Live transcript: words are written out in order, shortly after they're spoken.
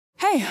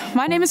Hi,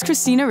 my name is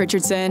Christina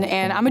Richardson,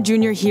 and I'm a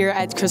junior here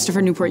at Christopher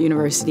Newport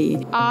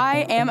University.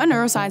 I am a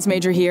neuroscience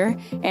major here,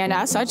 and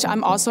as such,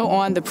 I'm also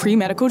on the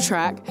pre-medical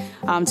track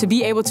to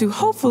be able to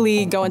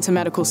hopefully go into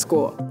medical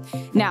school.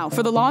 Now,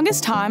 for the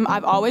longest time,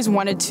 I've always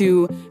wanted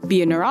to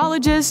be a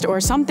neurologist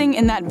or something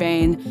in that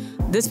vein.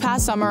 This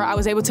past summer, I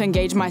was able to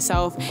engage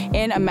myself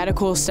in a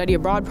medical study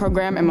abroad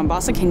program in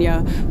Mombasa, Kenya,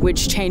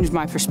 which changed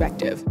my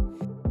perspective.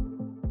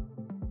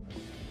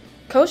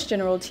 Coast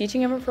General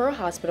Teaching and Referral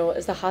Hospital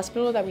is the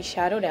hospital that we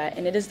shadowed at,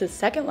 and it is the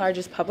second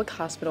largest public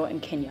hospital in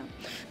Kenya.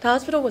 The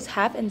hospital was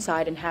half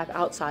inside and half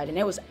outside, and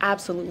it was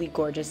absolutely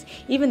gorgeous,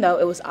 even though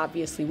it was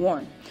obviously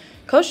worn.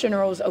 Coast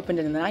General was opened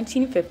in the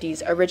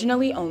 1950s,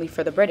 originally only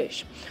for the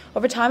British.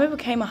 Over time, it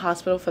became a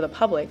hospital for the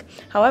public.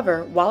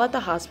 However, while at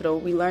the hospital,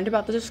 we learned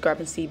about the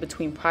discrepancy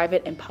between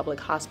private and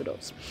public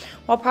hospitals.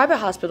 While private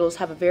hospitals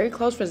have a very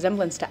close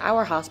resemblance to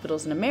our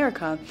hospitals in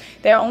America,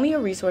 they are only a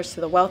resource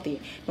to the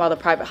wealthy. While the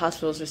private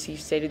hospitals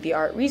receive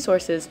state-of-the-art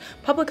resources,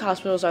 public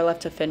hospitals are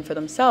left to fend for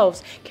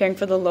themselves, caring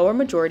for the lower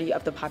majority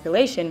of the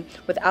population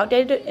with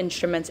outdated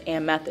instruments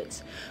and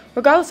methods.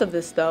 Regardless of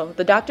this, though,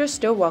 the doctors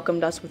still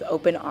welcomed us with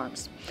open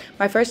arms.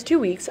 My first 2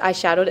 weeks, I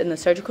shadowed in the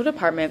surgical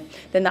department,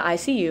 then the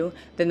ICU,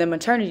 then the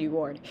maternity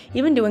ward,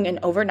 even doing an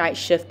overnight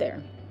shift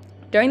there.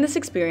 During this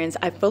experience,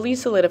 I fully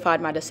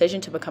solidified my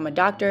decision to become a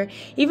doctor,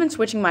 even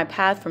switching my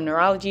path from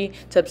neurology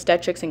to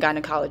obstetrics and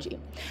gynecology.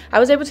 I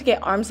was able to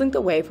get arm's length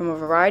away from a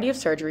variety of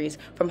surgeries,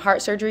 from heart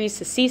surgeries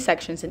to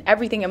C-sections and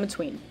everything in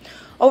between.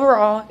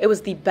 Overall, it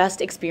was the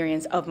best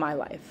experience of my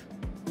life.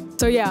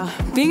 So yeah,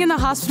 being in the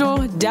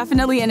hospital,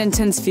 definitely an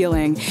intense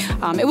feeling.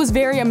 It was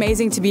very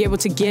amazing to be able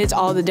to get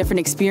all the different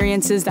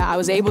experiences that I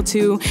was able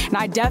to, and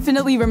I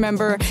definitely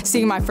remember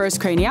seeing my first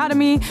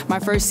craniotomy, my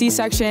first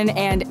C-section,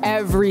 and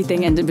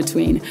everything in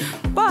between.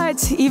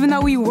 But even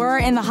though we were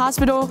in the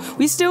hospital,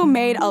 we still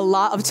made a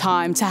lot of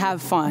time to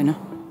have fun.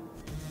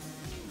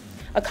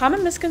 A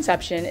common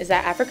misconception is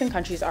that African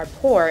countries are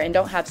poor and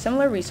don't have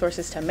similar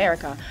resources to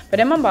America, but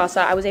in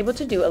Mombasa, I was able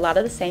to do a lot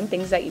of the same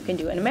things that you can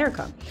do in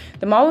America.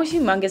 The mall was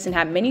humongous and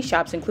had many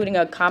shops, including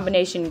a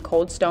combination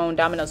Cold Stone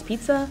Domino's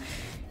pizza.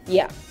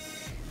 Yeah.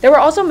 There were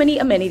also many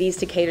amenities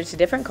to cater to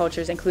different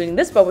cultures, including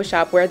this boba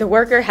shop where the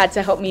worker had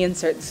to help me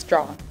insert the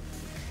straw.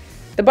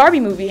 The Barbie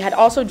movie had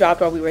also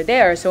dropped while we were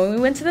there, so when we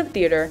went to the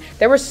theater,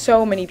 there were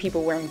so many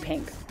people wearing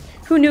pink.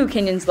 Who knew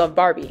Kenyans love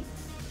Barbie?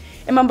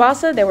 In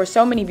Mombasa, there were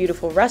so many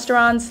beautiful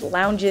restaurants,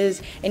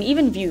 lounges, and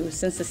even views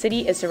since the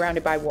city is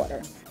surrounded by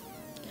water.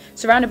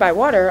 Surrounded by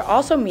water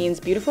also means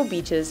beautiful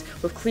beaches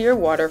with clear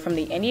water from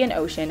the Indian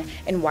Ocean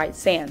and white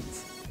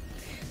sands.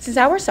 Since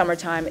our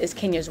summertime is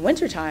Kenya's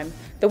wintertime,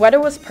 the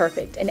weather was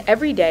perfect and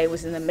every day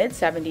was in the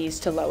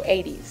mid-70s to low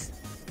 80s.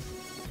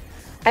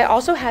 I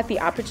also had the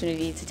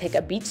opportunity to take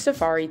a beach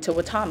safari to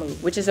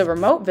Watamu, which is a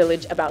remote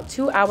village about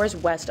 2 hours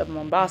west of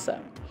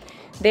Mombasa.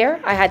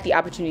 There, I had the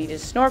opportunity to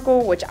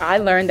snorkel, which I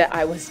learned that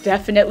I was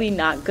definitely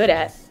not good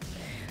at.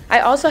 I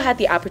also had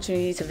the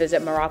opportunity to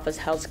visit Marafa's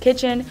Hell's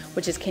Kitchen,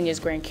 which is Kenya's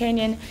Grand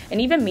Canyon, and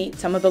even meet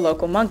some of the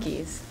local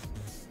monkeys.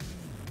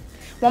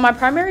 While my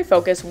primary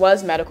focus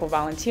was medical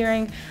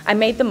volunteering, I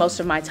made the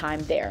most of my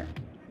time there.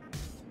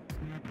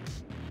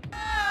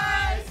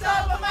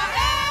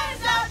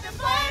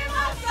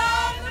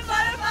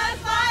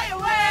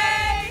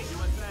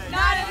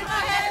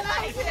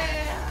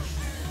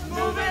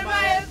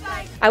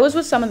 I was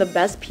with some of the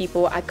best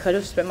people I could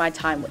have spent my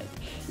time with,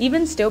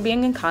 even still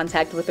being in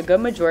contact with a good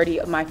majority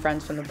of my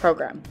friends from the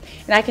program.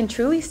 And I can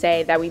truly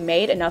say that we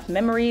made enough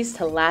memories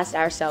to last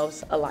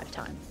ourselves a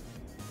lifetime.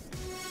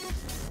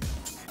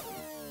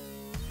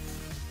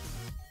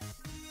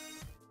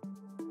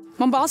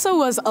 Mombasa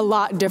was a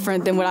lot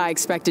different than what I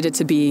expected it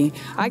to be.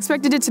 I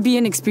expected it to be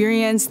an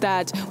experience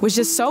that was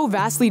just so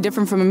vastly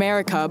different from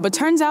America, but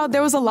turns out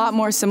there was a lot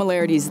more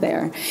similarities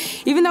there.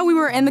 Even though we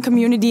were in the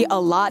community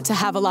a lot to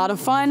have a lot of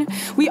fun,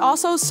 we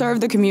also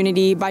served the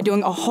community by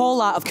doing a whole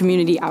lot of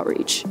community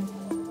outreach.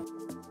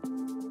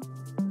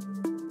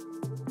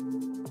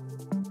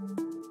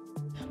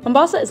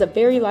 Mombasa is a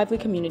very lively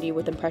community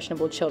with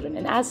impressionable children,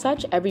 and as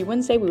such, every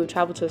Wednesday we would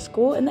travel to a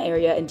school in the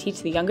area and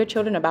teach the younger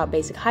children about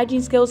basic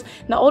hygiene skills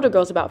and the older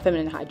girls about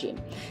feminine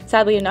hygiene.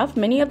 Sadly enough,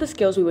 many of the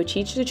skills we would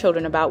teach the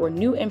children about were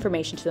new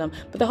information to them,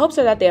 but the hopes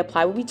are that they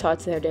apply what we taught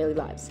to their daily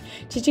lives.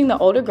 Teaching the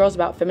older girls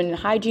about feminine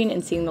hygiene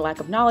and seeing the lack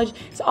of knowledge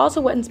is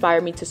also what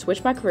inspired me to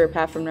switch my career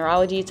path from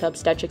neurology to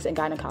obstetrics and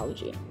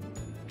gynecology.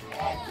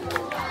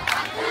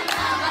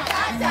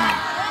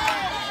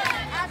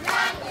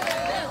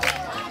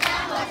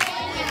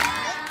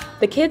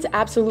 The kids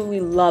absolutely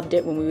loved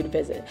it when we would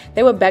visit.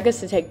 They would beg us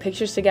to take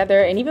pictures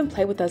together and even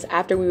play with us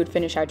after we would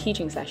finish our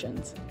teaching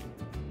sessions.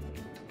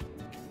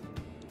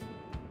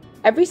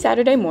 Every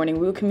Saturday morning,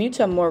 we would commute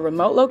to a more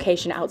remote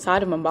location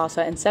outside of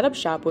Mombasa and set up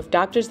shop with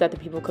doctors that the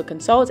people could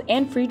consult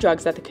and free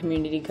drugs that the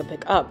community could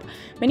pick up.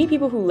 Many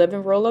people who live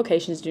in rural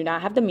locations do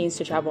not have the means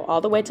to travel all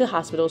the way to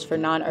hospitals for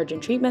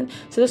non-urgent treatment,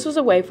 so this was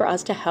a way for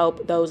us to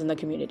help those in the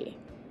community.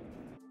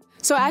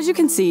 So as you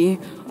can see,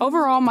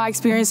 overall my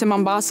experience in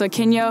Mombasa,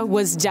 Kenya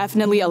was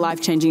definitely a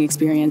life-changing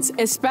experience,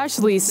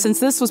 especially since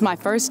this was my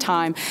first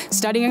time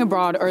studying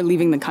abroad or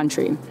leaving the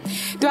country.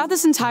 Throughout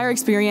this entire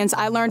experience,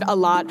 I learned a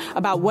lot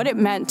about what it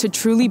meant to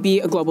truly be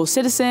a global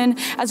citizen,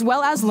 as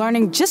well as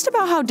learning just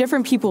about how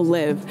different people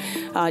live.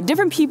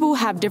 Different people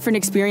have different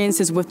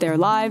experiences with their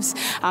lives,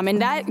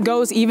 and that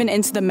goes even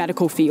into the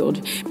medical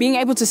field. Being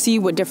able to see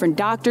what different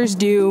doctors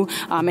do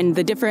and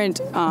the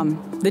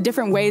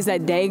different ways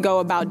that they go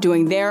about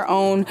doing their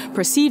own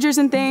procedures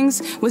and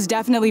things was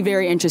definitely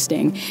very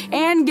interesting.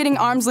 And getting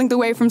arm's length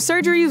away from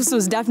surgeries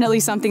was definitely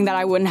something that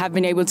I wouldn't have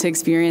been able to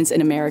experience in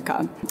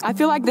America. I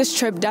feel like this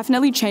trip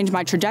definitely changed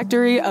my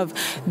trajectory of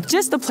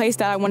just the place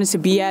that I wanted to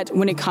be at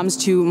when it comes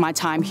to my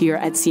time here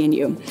at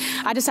CNU.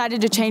 I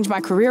decided to change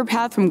my career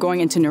path from going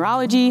into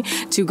neurology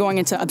to going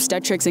into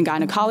obstetrics and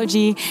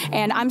gynecology,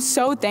 and I'm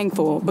so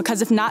thankful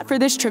because if not for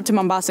this trip to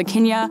Mombasa,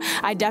 Kenya,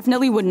 I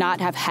definitely would not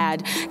have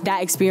had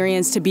that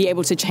experience to be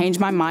able to change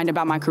my mind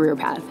about my career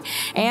path.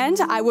 And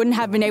I wouldn't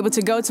have been able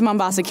to go to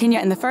Mombasa, Kenya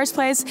in the first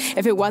place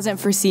if it wasn't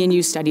for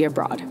CNU Study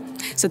Abroad.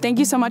 So thank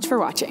you so much for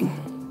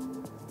watching.